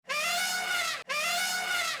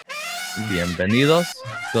Bienvenidos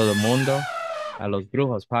todo el mundo a los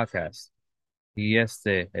Brujos Podcast y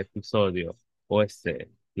este episodio o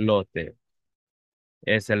este lote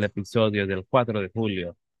es el episodio del 4 de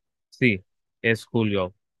julio. Sí, es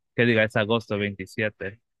julio, que diga es agosto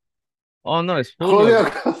 27. Oh, no, es julio,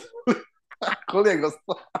 Julio, Julio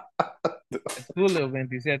Agosto. es julio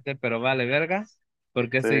 27, pero vale verga,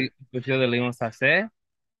 porque Sí, ese episodio lo íbamos a hacer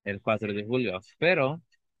el 4 de julio, pero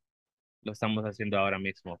lo estamos haciendo ahora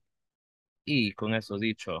mismo. Y con eso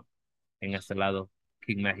dicho, en este lado,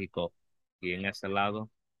 King México, y en ese lado.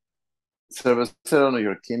 cervecero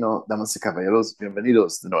neoyorquino, damas y caballeros,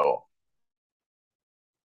 bienvenidos de nuevo.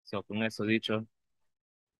 So, con eso dicho,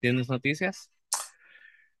 ¿tienes noticias?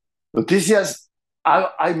 Noticias,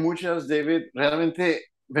 hay muchas, David. Realmente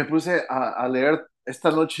me puse a leer esta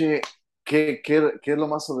noche qué es lo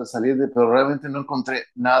más sobresaliente, pero realmente no encontré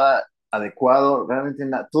nada adecuado. Realmente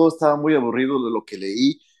todo estaba muy aburrido de lo que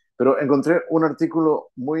leí, pero encontré un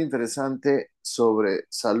artículo muy interesante sobre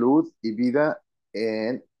salud y vida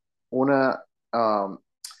en una, um,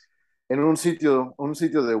 en un sitio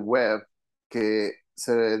de web que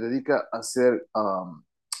se dedica a hacer,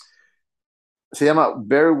 se llama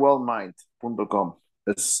verywellmind.com.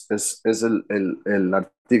 Es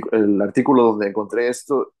el artículo donde encontré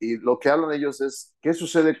esto y lo que hablan ellos es qué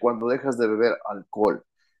sucede cuando dejas de beber alcohol.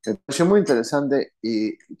 Me pareció muy interesante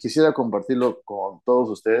y quisiera compartirlo con todos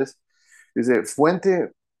ustedes. Dice,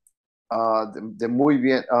 fuente de muy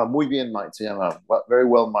bien Mind, se llama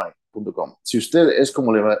verywellmind.com. Si usted es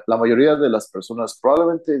como la mayoría de las personas,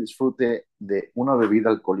 probablemente disfrute de una bebida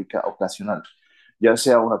alcohólica ocasional, ya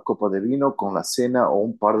sea una copa de vino con la cena o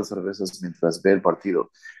un par de cervezas mientras ve el partido.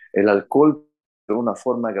 El alcohol es una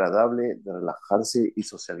forma agradable de relajarse y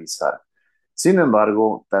socializar. Sin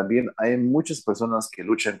embargo, también hay muchas personas que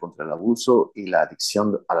luchan contra el abuso y la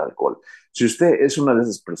adicción al alcohol. Si usted es una de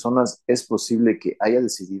esas personas, es posible que haya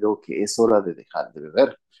decidido que es hora de dejar de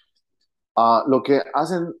beber. Lo que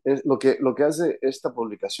hace esta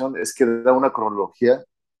publicación es que da una cronología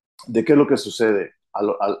de qué es lo que sucede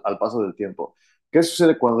al paso del tiempo. ¿Qué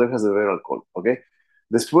sucede cuando dejas de beber alcohol? ¿Ok?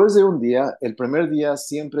 Después de un día, el primer día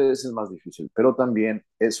siempre es el más difícil, pero también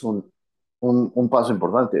es un paso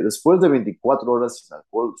importante. Después de 24 horas sin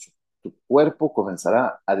alcohol, tu cuerpo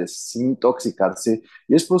comenzará a desintoxicarse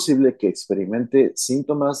y es posible que experimente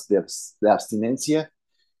síntomas de abstinencia.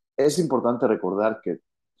 Es importante recordar que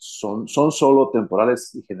son solo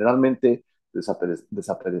temporales y generalmente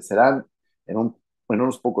desaparecerán en, un, en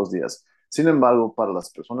unos pocos días. Sin embargo, para las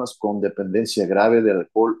personas con dependencia grave del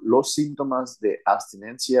alcohol, los síntomas de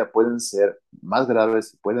abstinencia pueden ser más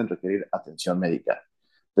graves y pueden requerir atención médica.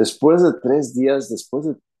 Después de 3 días,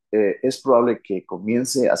 es probable que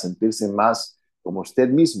comience a sentirse más como usted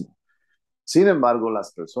mismo. Sin embargo,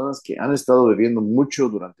 las personas que han estado bebiendo mucho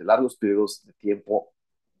durante largos periodos de tiempo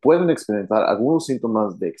pueden experimentar algunos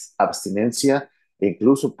síntomas de abstinencia e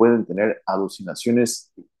incluso pueden tener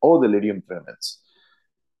alucinaciones o delirium tremens.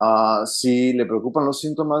 Si le preocupan los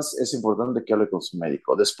síntomas, es importante que hable con su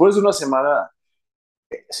médico. Después de una semana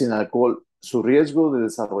sin alcohol, su riesgo de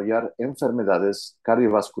desarrollar enfermedades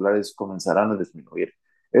cardiovasculares comenzarán a disminuir.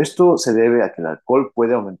 Esto se debe a que el alcohol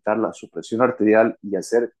puede aumentar su presión arterial y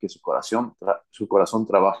hacer que su corazón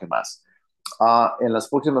trabaje más. En las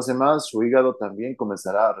próximas semanas, su hígado también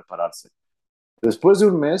comenzará a repararse. Después de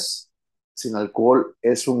un mes sin alcohol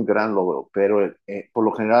es un gran logro, pero por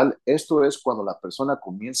lo general esto es cuando la persona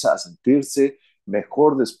comienza a sentirse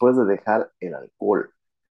mejor después de dejar el alcohol.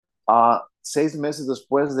 6 meses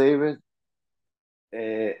después, David,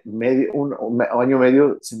 un año y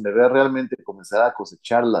medio sin beber realmente comenzará a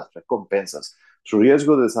cosechar las recompensas. Su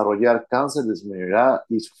riesgo de desarrollar cáncer disminuirá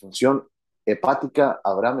y su función hepática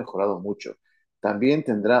habrá mejorado mucho. También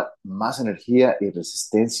tendrá más energía y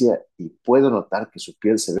resistencia y puedo notar que su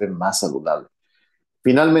piel se ve más saludable.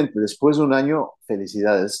 Finalmente, después de un año,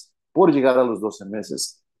 felicidades por llegar a los 12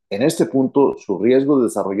 meses. En este punto, su riesgo de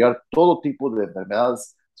desarrollar todo tipo de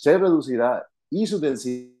enfermedades se reducirá y su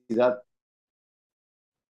densidad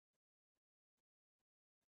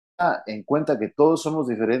en cuenta que todos somos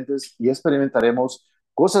diferentes y experimentaremos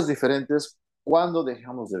cosas diferentes cuando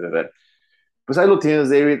dejamos de beber. Pues ahí lo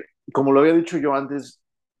tienes, David. Como lo había dicho yo antes,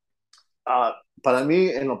 para mí,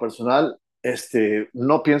 en lo personal,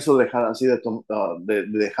 no pienso dejar así de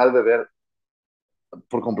dejar de beber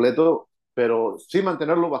por completo, pero sí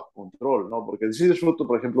mantenerlo bajo control, ¿no? Porque sí disfruto,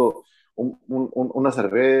 por ejemplo, una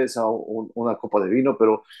cerveza o una copa de vino,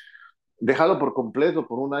 pero dejarlo por completo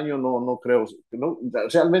por un año no creo. No,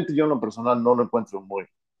 realmente yo en lo personal no lo encuentro muy,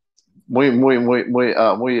 muy, muy, muy, muy,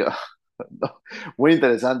 muy, no, muy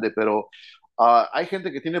interesante, pero Hay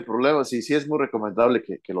gente que tiene problemas y sí es muy recomendable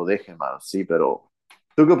que lo dejen, man. Sí, pero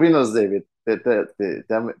 ¿tú qué opinas, David?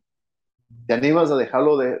 ¿Te animas a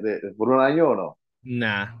dejarlo por un año o no?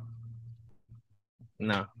 Nah,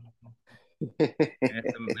 no.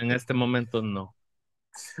 En este momento no.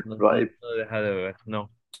 No, no Right, puedo dejar de beber,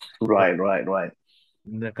 no. No. right, right, right.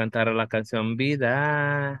 De cantar la canción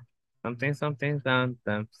Vida. Something, something,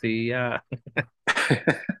 something. Sí, ya.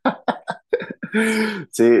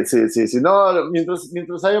 Sí, sí, sí, sí. No, mientras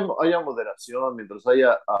haya moderación, mientras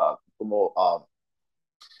haya como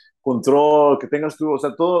control, que tengas tú, o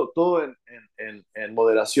sea, todo en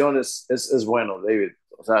moderación es bueno, David.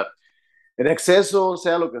 O sea, en exceso,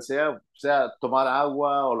 sea lo que sea tomar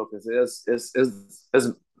agua o lo que sea,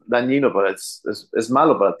 es dañino es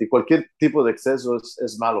malo para ti. Cualquier tipo de exceso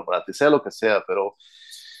es malo para ti, sea lo que sea, pero...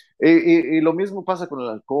 Y lo mismo pasa con el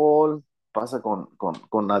alcohol, pasa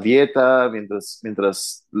con la dieta,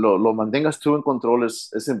 mientras lo mantengas tú en control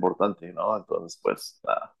es importante, ¿no? Entonces, pues,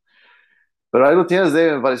 pero ahí lo tienes,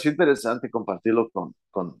 David, me pareció interesante compartirlo con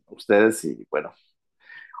ustedes y bueno.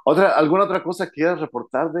 ¿Alguna otra cosa que quieras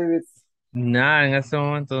reportar, David? Nada, en este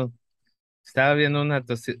momento estaba viendo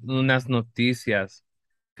unas noticias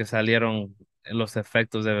que salieron en los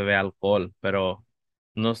efectos de beber alcohol, pero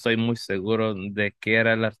no estoy muy seguro de qué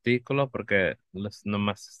era el artículo porque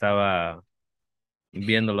nomás estaba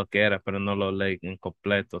viendo lo que era, pero no lo leí en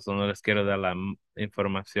completo, so no les quiero dar la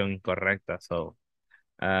información incorrecta,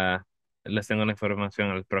 ah, les tengo la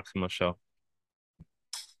información al próximo show.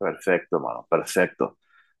 Perfecto, mano, perfecto.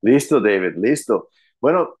 Listo, David, listo.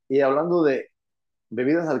 Bueno, y hablando de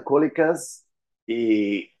bebidas alcohólicas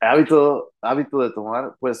y hábito de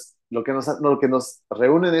tomar, pues lo que nos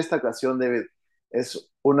reúne en esta ocasión, David,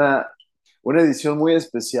 es una edición muy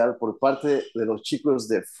especial por parte de los chicos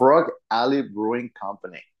de Frog Alley Brewing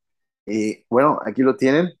Company. Y bueno, aquí lo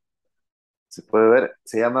tienen, se puede ver,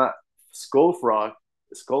 se llama Skull Frog,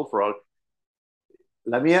 Skull Frog.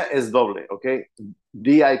 La mía es doble, ¿ok?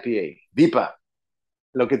 DIPA.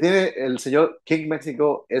 Lo que tiene el señor King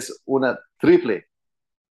Mexico es una triple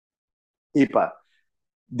IPA.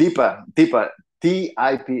 DIPA,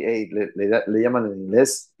 le llaman en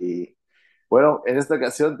inglés. Y bueno, en esta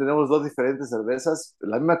ocasión tenemos dos diferentes cervezas,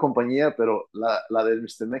 la misma compañía, pero la de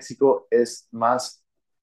Mr. México es más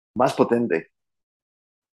potente.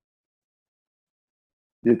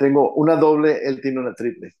 Yo tengo una doble, él tiene una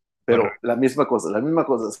triple, pero Correcto. la misma cosa,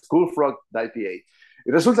 School Frog IPA.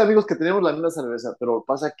 Y resulta, amigos, que tenemos la misma cerveza, pero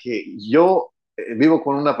pasa que yo vivo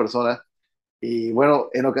con una persona y bueno,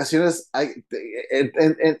 en ocasiones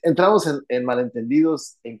entramos en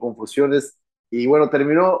malentendidos, en confusiones y bueno,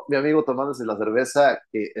 terminó mi amigo tomándose la cerveza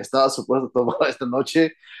que estaba supuesto tomar esta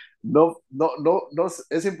noche. No,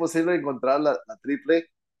 es imposible encontrar la triple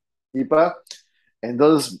IPA.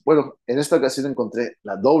 Entonces, bueno, en esta ocasión encontré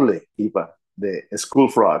la doble IPA de School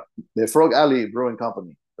Frog, de Frog Alley Brewing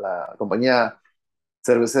Company, la compañía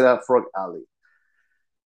cervecera Frog Alley.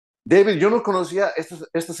 David, yo no conocía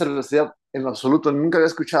esta cervecería en absoluto, nunca había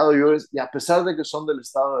escuchado yo, y a pesar de que son del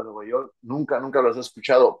estado de Nueva York, nunca los he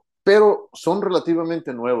escuchado, pero son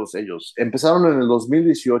relativamente nuevos ellos. Empezaron en el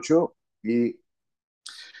 2018 y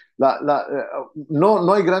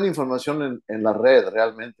no hay gran información en la red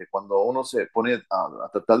realmente. Cuando uno se pone a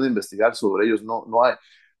tratar de investigar sobre ellos, no hay.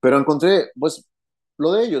 Pero encontré, pues,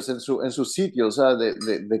 lo de ellos en su sitio, o sea,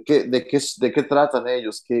 de qué tratan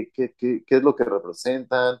ellos, qué es lo que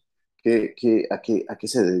representan, a qué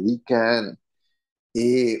se dedican.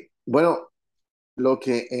 Y bueno, lo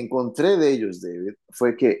que encontré de ellos, David,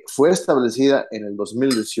 fue que fue establecida en el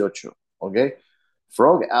 2018, ¿ok?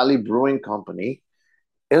 Frog Alley Brewing Company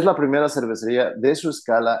es la primera cervecería de su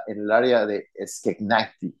escala en el área de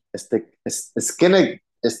Schenectady, Schenectady,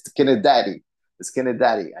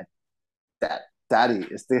 Schenectady, Daddy,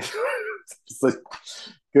 estoy-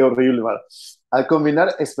 qué horrible, man. Al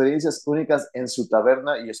combinar experiencias únicas en su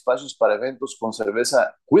taberna y espacios para eventos con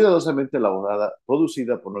cerveza cuidadosamente elaborada,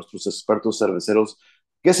 producida por nuestros expertos cerveceros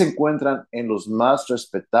que se encuentran en los más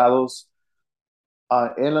respetados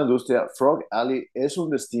en la industria, Frog Alley es un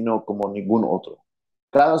destino como ningún otro.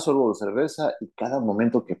 Cada sorbo de cerveza y cada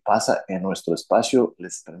momento que pasa en nuestro espacio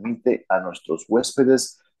les permite a nuestros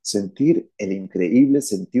huéspedes sentir el increíble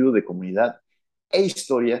sentido de comunidad e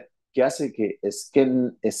historia que hace que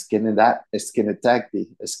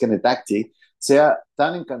Schenectady sea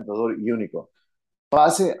tan encantador y único.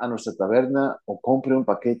 Pase a nuestra taberna o compre un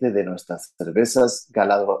paquete de nuestras cervezas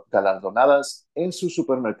galardonadas en su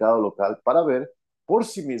supermercado local para ver por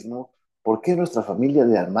sí mismo por qué nuestra familia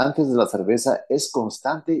de amantes de la cerveza es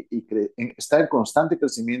constante y está en constante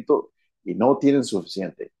crecimiento y no tienen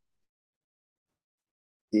suficiente.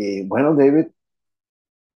 Y bueno, David,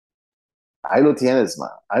 ahí lo tienes, man.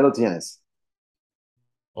 Ahí lo tienes.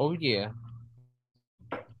 Oh yeah,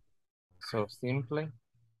 so simple,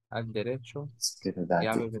 al derecho y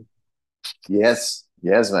a beber. Yes,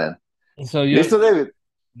 yes, man. So ¿Listo, David?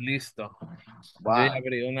 listo. Yo ya Wow.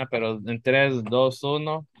 abrí una, pero en 3, 2,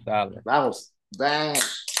 1, dale. Vamos. Bang,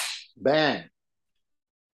 bang.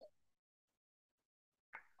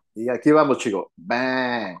 Y aquí vamos, chico.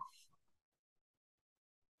 Bang.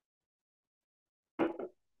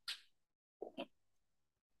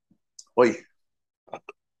 Oye,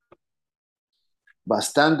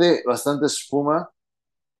 bastante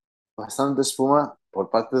bastante espuma por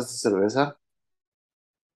parte de esta cerveza.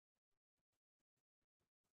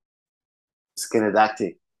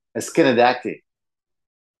 Skenedacty. Skenedacty.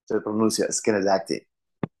 Se pronuncia Skenedacty.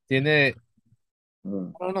 Tiene,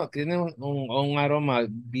 Mm. no, no, tiene un aroma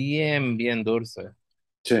bien, bien dulce.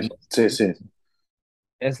 Sí, No, sí, sí.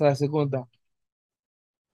 es la segunda.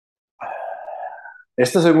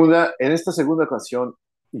 En esta segunda ocasión,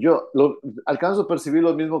 alcanzo a percibir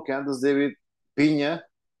lo mismo que antes, David. Piña,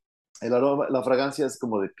 el aroma, la fragancia es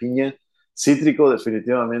como de piña, cítrico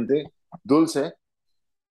definitivamente, dulce.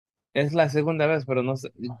 Es la segunda vez, pero no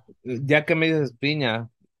sé. Ya que me dices piña,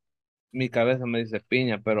 mi cabeza me dice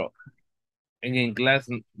piña, pero en inglés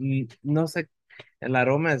no sé. El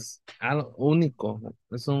aroma es algo único.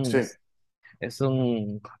 Sí.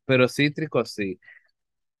 Pero cítrico sí.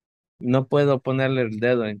 No puedo ponerle el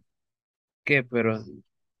dedo en qué, pero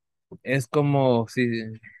es como si,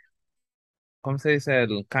 ¿cómo se dice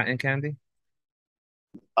el cotton candy?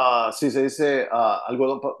 Sí, se dice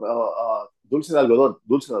algodón, dulce de algodón,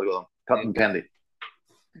 cotton candy.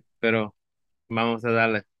 Pero vamos a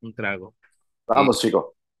darle un trago. Y Vamos,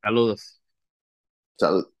 chico. saludos.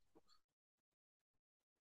 Salud.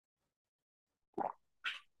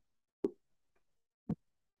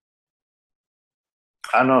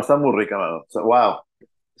 No, está muy rica, mano. Wow,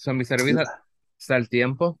 Son mi cerveza está el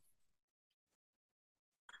tiempo,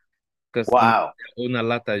 que es wow, una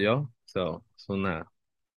lata yo. Es una.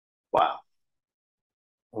 wow.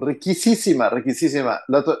 Riquísima, riquísima.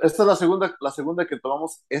 Esta es la segunda que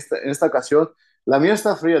tomamos en esta ocasión. La mía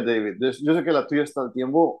está fría, David. Yo sé que la tuya está al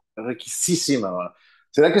tiempo. Riquísima, mano.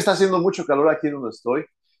 ¿Será que está haciendo mucho calor aquí donde estoy?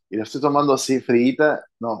 Y la estoy tomando así, fríita.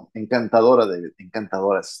 No, encantadora, David.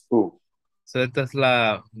 Encantadora. Esta es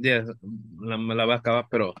la, yeah, me la va a acabar,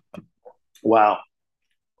 pero Wow,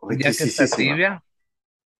 ya que está riquísima. tibia,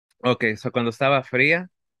 ok, cuando estaba fría,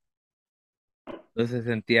 no se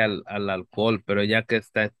sentía al alcohol, pero ya que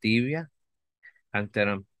está tibia, ante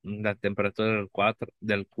la temperatura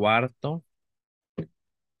del cuarto,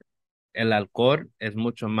 el alcohol es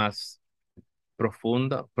mucho más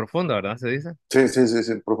profundo, ¿verdad? Se dice, Sí, sí, sí,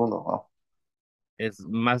 sí, profundo. Wow. es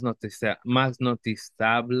más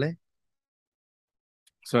notizable.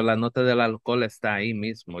 La nota del alcohol está ahí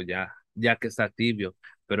mismo, ya que está tibio,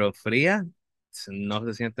 pero fría, no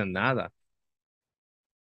se siente nada.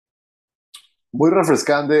 Muy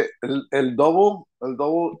refrescante. La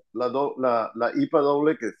IPA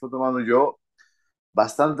doble que estoy tomando yo,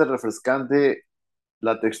 bastante refrescante.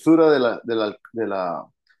 La textura de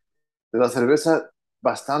la cerveza,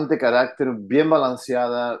 bastante carácter, bien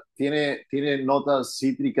balanceada. Tiene notas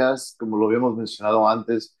cítricas, como lo habíamos mencionado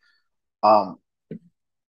antes. Um,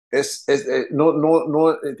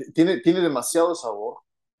 tiene demasiado sabor.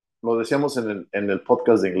 Lo decíamos en el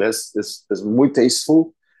podcast de inglés. Es muy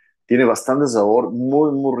tasteful. Tiene bastante sabor,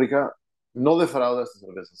 muy rica. No defrauda esta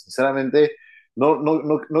cerveza. Sinceramente,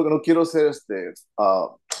 no quiero ser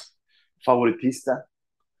favoritista,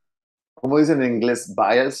 como dicen en inglés,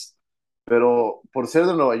 bias, pero por ser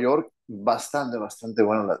de Nueva York, bastante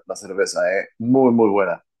buena la cerveza, ¿eh? Muy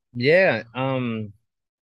buena. Yeah,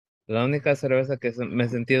 la única cerveza que me he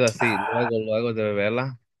sentido así, luego de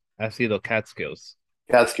beberla, ha sido Catskills.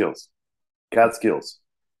 Catskills, Catskills.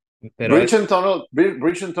 Pero es,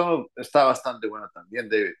 Bridge and Tunnel está bastante buena también,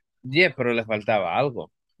 David. yeah, pero le faltaba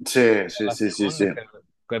algo. Sí, Fue sí, la sí, sí, sí. segunda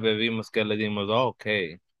que bebimos que le dimos, oh, ok.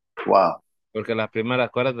 Wow. Porque la primera,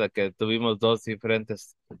 acuérdate que tuvimos dos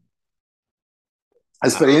diferentes. Ah,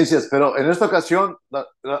 Experiencias, pero en esta ocasión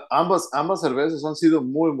ambas cervezas han sido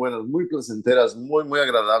muy buenas, muy placenteras, muy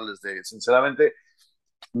agradables, David. Sinceramente,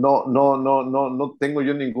 no tengo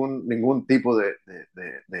yo ningún tipo de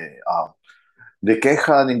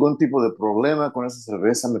queja, ningún tipo de problema con esa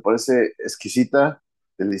cerveza. Me parece exquisita,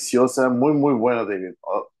 deliciosa, muy buena, David.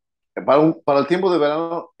 Para el tiempo de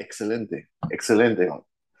verano, excelente, excelente.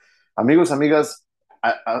 Amigos, amigas,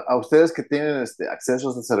 a ustedes que tienen acceso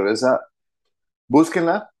a esta cerveza,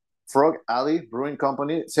 búsquenla. Frog Alley Brewing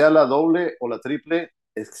Company, sea la doble o la triple,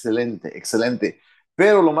 excelente, excelente.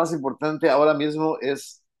 Pero lo más importante ahora mismo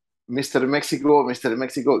es Mr.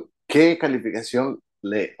 México, ¿qué calificación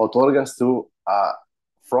le otorgas tú a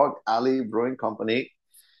Frog Alley Brewing Company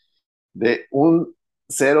de un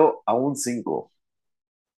 0 a un 5?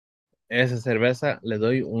 Esa cerveza le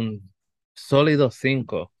doy un sólido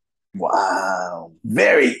 5 Wow,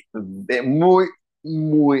 muy,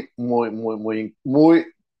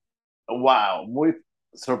 muy, wow, muy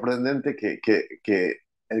sorprendente que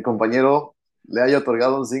el compañero le haya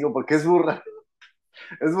otorgado un 5 porque es muy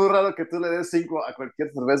raro que tú le des 5 a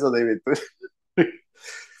cualquier cerveza, David.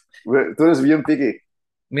 Tú eres bien picky.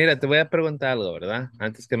 Mira, te voy a preguntar algo, ¿verdad?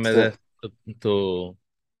 Antes que me Sí, des tu,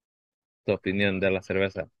 tu opinión de la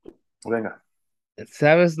cerveza. venga,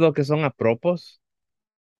 ¿Sabes lo que son apropos?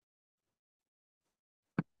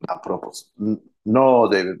 a propósito. No,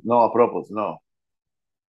 David, no, a propósito, no.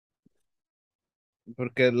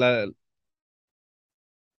 Porque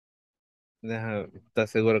deja, ¿estás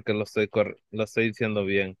seguro que lo estoy diciendo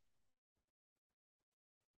bien?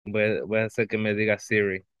 Voy a hacer que me diga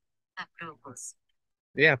Siri. Apropos.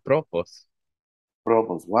 Sí, apropos.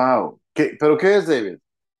 Propósito, wow. ¿Pero qué es, David?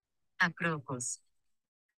 Apropos.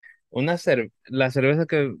 La cerveza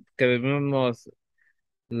que bebimos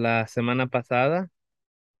la semana pasada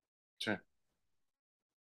Sí,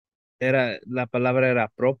 la palabra era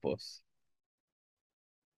apropos,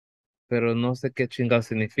 pero no sé qué chingado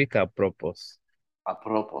significa apropos. a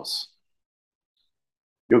propósito.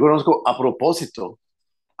 Yo conozco a propósito,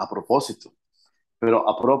 pero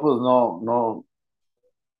a propósito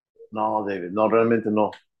no, David, no, realmente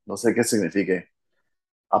no. No sé qué significa.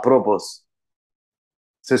 A propósito.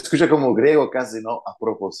 Se escucha como griego casi, ¿no? A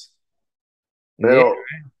propósito. Yeah. Pero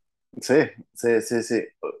sí, sí.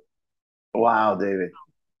 Wow, David.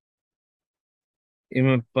 Y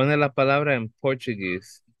me pone la palabra en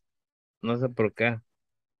portugués. No sé por qué.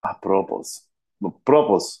 A propósito.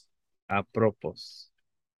 Propósito. Apropos.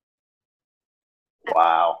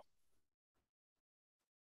 Wow.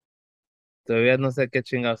 Todavía no sé qué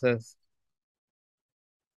chingados es.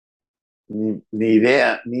 Ni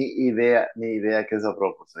idea qué es a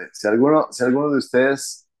propósito. Si alguno de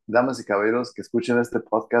ustedes, damas y caballeros que escuchen este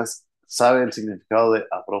podcast, sabe el significado de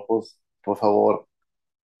a propósito, por favor,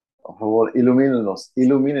 ilumínenos.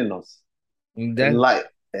 Ya,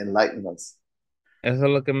 Enlighten us. eso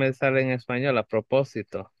es lo que me sale en español, a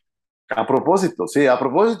propósito. A propósito, sí, o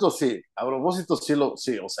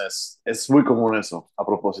sea, es muy común eso, a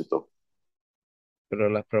propósito. Pero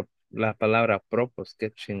la palabra propos,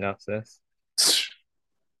 ¿qué chingados es?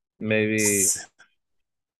 Maybe,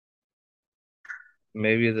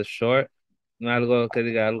 maybe the short, algo que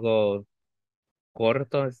diga algo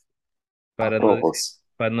corto, A propósito.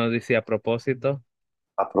 para no decir a propósito.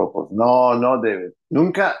 A propósito. No, no, David.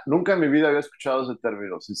 Nunca en mi vida había escuchado ese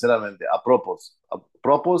término, sinceramente. A propósito. A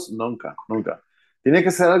propósito, nunca. Tiene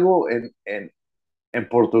que ser algo en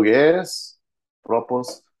portugués,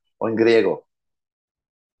 propósito, o en griego,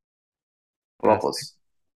 Así, propósito.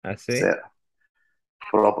 así. Ser,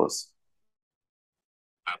 propósito.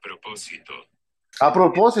 A propósito. A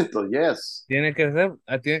propósito, yes. Tiene que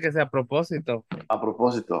ser a propósito. A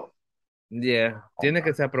propósito. Yeah, tiene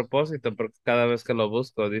que ser a propósito porque cada vez que lo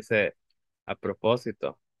busco dice a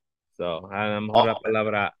propósito. So, a lo mejor la Oh,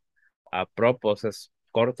 palabra a propós es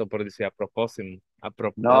corto por decir a propósito. A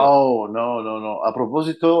propósito. no. A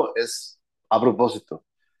propósito es a propósito.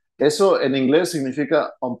 Eso en inglés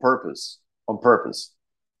significa on purpose. On purpose.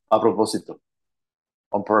 A propósito.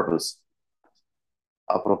 On purpose.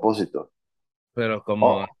 A propósito. Pero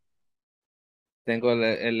como Oh, tengo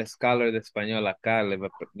el scholar de español acá, le voy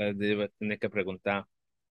a tener que preguntar.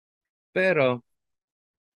 Pero,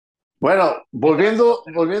 bueno, otra,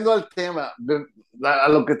 volviendo al tema, a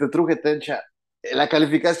lo que te truje, Tencha, la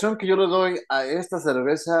calificación que yo le doy a esta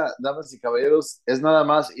cerveza, damas y caballeros, es nada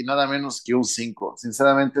más y nada menos que un 5.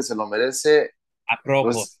 Sinceramente, se lo merece, a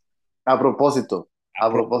propós, pues, a propósito, a a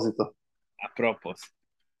propós, propósito, a propós,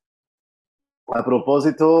 a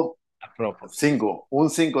propósito, a propós. 5, un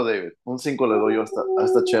 5, David, un 5 le doy yo a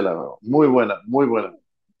esta chela, bro. Muy buena, muy buena.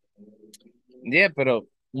 Yeah, pero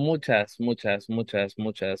muchas gracias.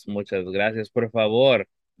 Por favor,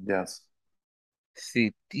 Yes.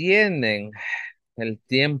 si tienen el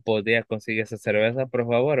tiempo de ir a conseguir esa cerveza, por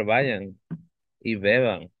favor, vayan y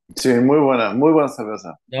beban. Sí, muy buena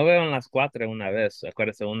cerveza. No beban las cuatro en una vez,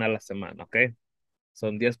 acuérdense, una a la semana, ¿ok?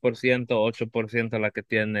 Son 10%, 8% la que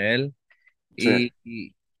tiene él. Sí.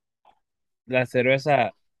 Y la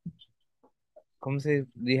cerveza, ¿cómo se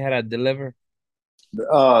dijera? Deliver.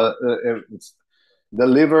 Ah,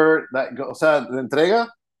 deliver, o sea, de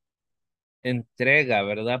entrega. Entrega,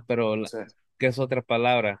 ¿verdad? Pero, Sí. ¿qué es otra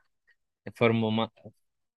palabra? Formuma-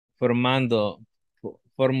 formando,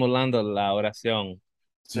 formulando la oración.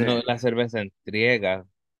 Sí, No, la cerveza entrega,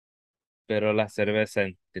 pero la cerveza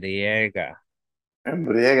entrega.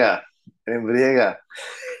 embriaga, embriaga.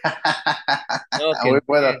 No, que Muy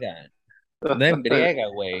buena. entrega. No embriaga,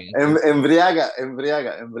 güey. Embriaga,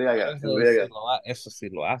 embriaga, embriaga, embriaga, Eso sí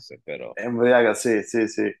lo hace, pero embriaga, sí, sí,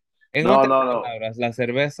 sí. en No, otras no, no. palabras, la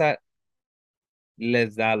cerveza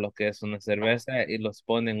les da lo que es una cerveza y los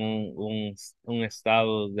pone en un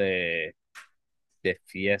estado de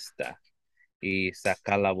fiesta y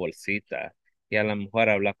saca la bolsita y a lo mejor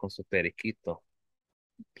habla con su periquito.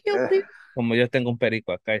 Piu, Eh, piu. Como yo tengo un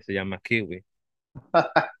perico acá y se llama Kiwi.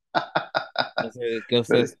 No sé qué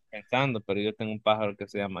ustedes el, están pensando, pero yo tengo un pájaro que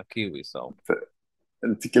se llama Kiwi, so.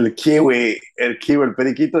 el kiwi, el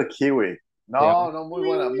periquito de kiwi. Se llama No, no, muy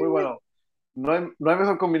buena, muy bueno. No hay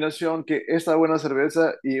mejor combinación que esta buena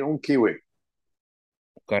cerveza y un kiwi.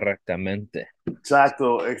 correctamente.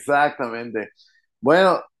 Exacto, exactamente.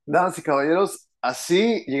 Bueno, damas y caballeros,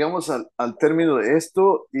 así llegamos al término de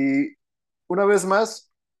esto y una vez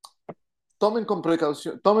más, tomen con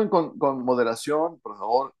precaución, tomen con moderación, por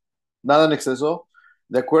favor, nada en exceso.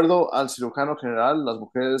 De acuerdo al cirujano general, las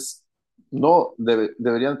mujeres no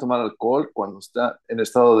deberían tomar alcohol cuando está en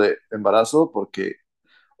estado de embarazo porque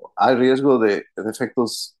hay riesgo de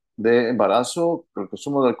efectos de embarazo, el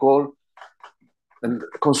consumo de alcohol. El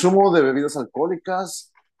consumo de bebidas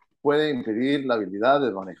alcohólicas puede impedir la habilidad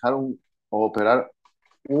de manejar o operar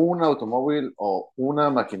un automóvil o una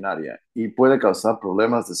maquinaria y puede causar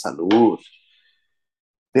problemas de salud.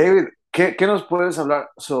 David, ¿qué nos puedes hablar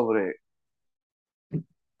sobre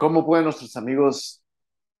cómo pueden nuestros amigos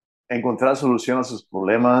encontrar solución a sus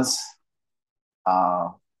problemas,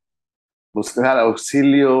 a buscar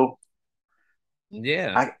auxilio?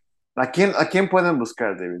 Yeah. ¿A quién pueden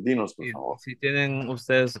buscar, David? Dinos, por Y favor. si tienen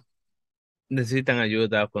ustedes necesitan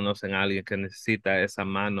ayuda o conocen a alguien que necesita esa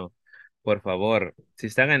mano, por favor, si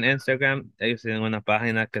están en Instagram, ellos tienen una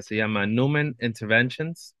página que se llama Newman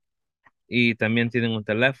Interventions y también tienen un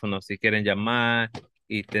teléfono si quieren llamar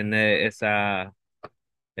y tener esa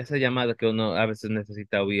llamada que uno a veces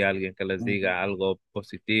necesita oír a alguien que les diga algo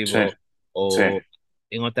Sí, positivo sí. o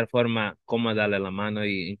en otra forma, cómo darle la mano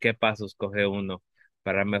y en qué pasos coge uno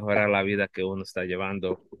para mejorar la vida que uno está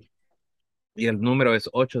llevando. Y el número es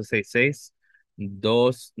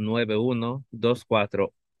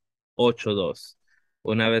 866-291-2482.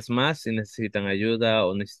 Una vez más, si necesitan ayuda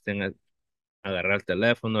o necesitan agarrar el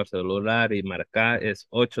teléfono, el celular y marcar, es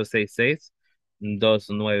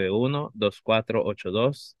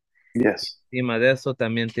 866-291-2482. Yes. Encima de eso,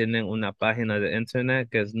 también tienen una página de internet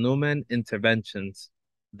que es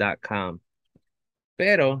newmaninterventions.com.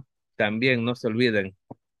 Pero también no se olviden,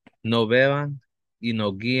 no beban y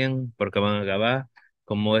no guíen porque van a acabar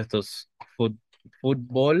como estos fut-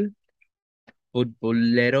 fútbol,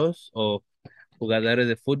 futboleros o jugadores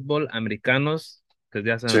de fútbol americanos que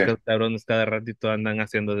ya Sí, saben que los cabrones cada ratito andan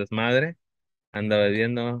haciendo desmadre, andan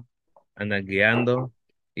bebiendo, andan guiando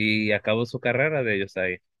y acabó su carrera de ellos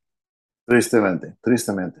ahí. tristemente,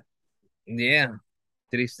 tristemente. Yeah,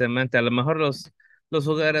 tristemente, a lo mejor los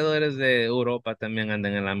jugadores de Europa también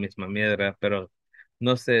andan en la misma mierda, pero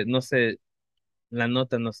no sé, la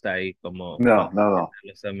nota no está ahí como No, no, no.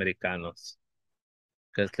 los americanos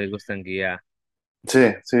que les gustan guiar.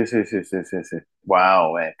 Sí, sí, sí, sí, sí, sí, sí.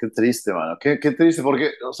 Wow, qué triste, mano. Qué triste,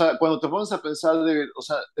 porque, o sea, cuando te pones a pensar, o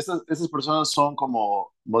sea, estas personas son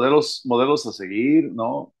como modelos a seguir,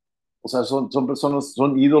 ¿no? O sea, son personas,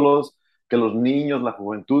 son ídolos que los niños, la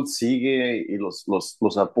juventud sigue y los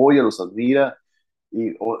apoya, los admira.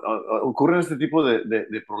 Y ocurren este tipo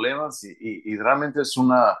de problemas y realmente es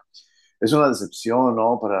una decepción,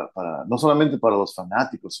 ¿no? No solamente para los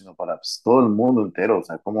fanáticos, sino para pues, todo el mundo entero. O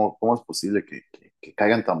sea, ¿cómo es posible que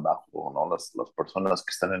caigan tan bajo, ¿no? Las personas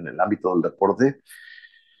que están en el ámbito del deporte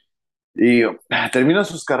y terminan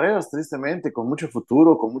sus carreras tristemente, con mucho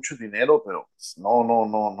futuro, con mucho dinero, pero pues, no, no,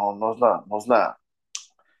 no, no,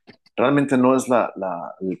 realmente no es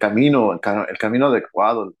el camino, el camino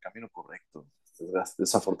adecuado, el camino correcto,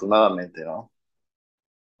 desafortunadamente, ¿no?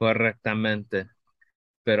 Correctamente.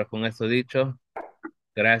 Pero con eso dicho,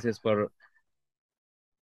 gracias por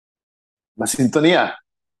La sintonía,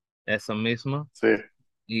 eso mismo sí,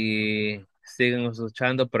 y sigan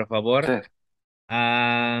escuchando, por sí, favor.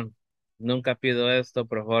 Ah, nunca pido esto,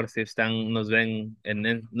 por favor, si nos ven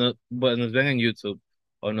bueno, nos ven en YouTube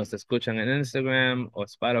o nos escuchan en Instagram o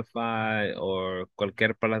Spotify o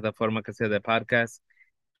cualquier plataforma que sea de podcast,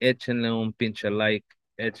 échenle un pinche like,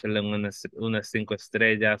 échenle unas 5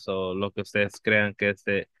 estrellas o lo que ustedes crean que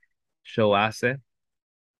este show hace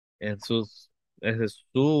en sus, ese es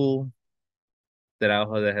su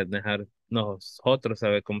trabajo de dejar nosotros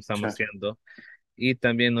saber cómo Sí, estamos haciendo y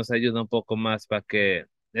también nos ayuda un poco más para que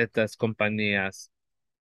estas compañías,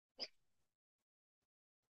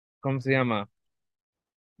 ¿cómo se llama?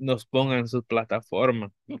 Nos pongan en su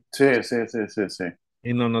plataforma sí, sí, sí, sí, sí.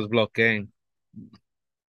 y no nos bloqueen.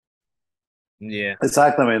 Yeah.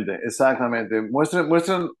 Exactamente, exactamente. Muestren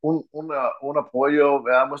un apoyo,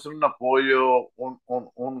 ¿verdad? Muestren un apoyo,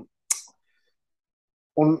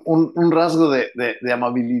 un rasgo de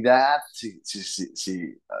amabilidad, si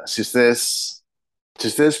ustedes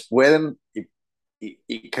pueden,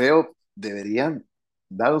 y creo deberían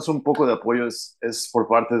darnos un poco de apoyo, es por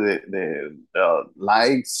parte de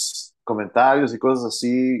likes, comentarios y cosas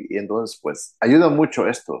así, y entonces pues ayuda mucho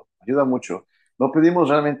esto, ayuda mucho. No pedimos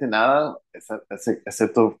realmente nada,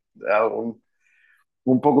 excepto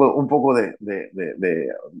un poco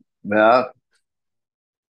 ¿verdad?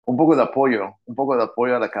 Un poco de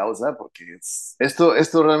apoyo a la causa, porque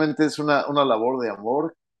esto realmente es una labor de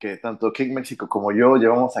amor que tanto Kick México como yo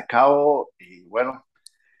llevamos a cabo y bueno,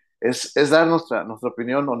 es dar nuestra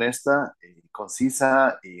opinión honesta y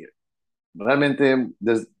concisa y realmente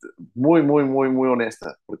muy, muy, muy, muy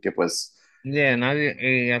honesta, porque pues, Yeah, nadie,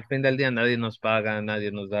 y al fin del día nadie nos paga,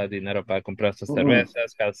 nadie nos da dinero para comprar sus mm,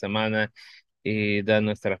 cervezas cada semana y dar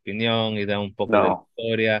nuestra opinión y dar un poco de la no,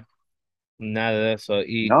 historia, nada de eso.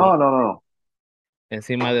 Y no, no, no, no,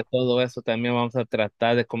 encima de todo eso, también vamos a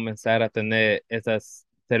tratar de comenzar a tener esas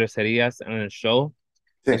cervecerías en el show.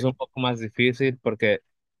 sí, Es un poco más difícil porque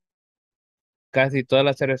casi todas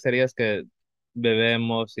las cervecerías que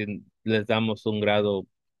bebemos y les damos un grado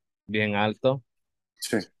bien alto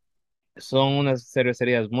sí, son unas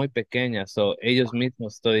cervecerías muy pequeñas o ellos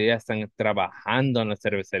mismos todavía están trabajando en la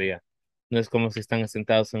cervecería. No es como si están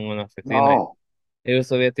sentados en una oficina. no, Ellos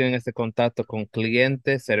todavía tienen este contacto con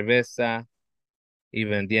clientes, cerveza y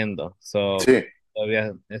vendiendo. So, sí.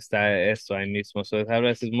 todavía está eso ahí mismo. So, a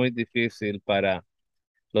veces es muy difícil para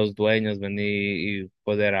los dueños venir y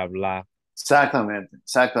poder hablar. Exactamente,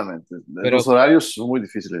 exactamente. Pero Los horarios son muy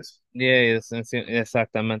difíciles. yeah,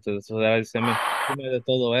 exactamente. So, encima de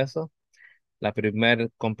todo eso, la primera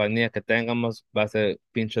compañía que tengamos va a ser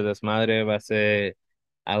pinche desmadre, va a ser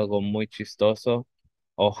algo muy chistoso.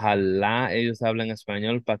 Ojalá ellos hablen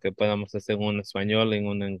español para que podamos hacer un español y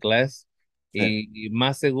un inglés. Sí, Y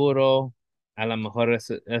más seguro, a lo mejor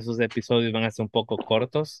esos episodios van a ser un poco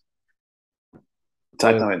cortos, pues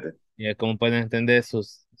exactamente. como pueden entender,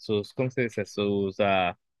 ¿cómo se dice? Sus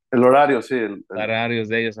El horario, sí, horarios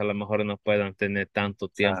de ellos a lo mejor no puedan tener tanto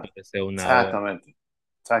tiempo de ser una hora. exactamente,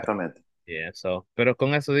 exactamente. Y eso. Pero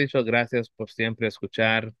con eso dicho, gracias por siempre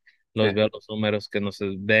escuchar. Sí, Veo los números que nos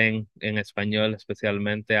ven en español,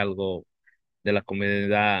 especialmente algo de la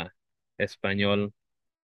comunidad español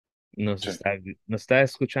sí. nos está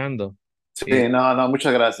escuchando. Y, Sí, no, no,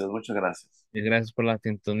 muchas gracias, muchas gracias. y gracias por la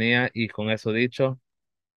sintonía. Y con eso dicho,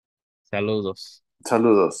 saludos.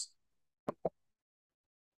 Saludos.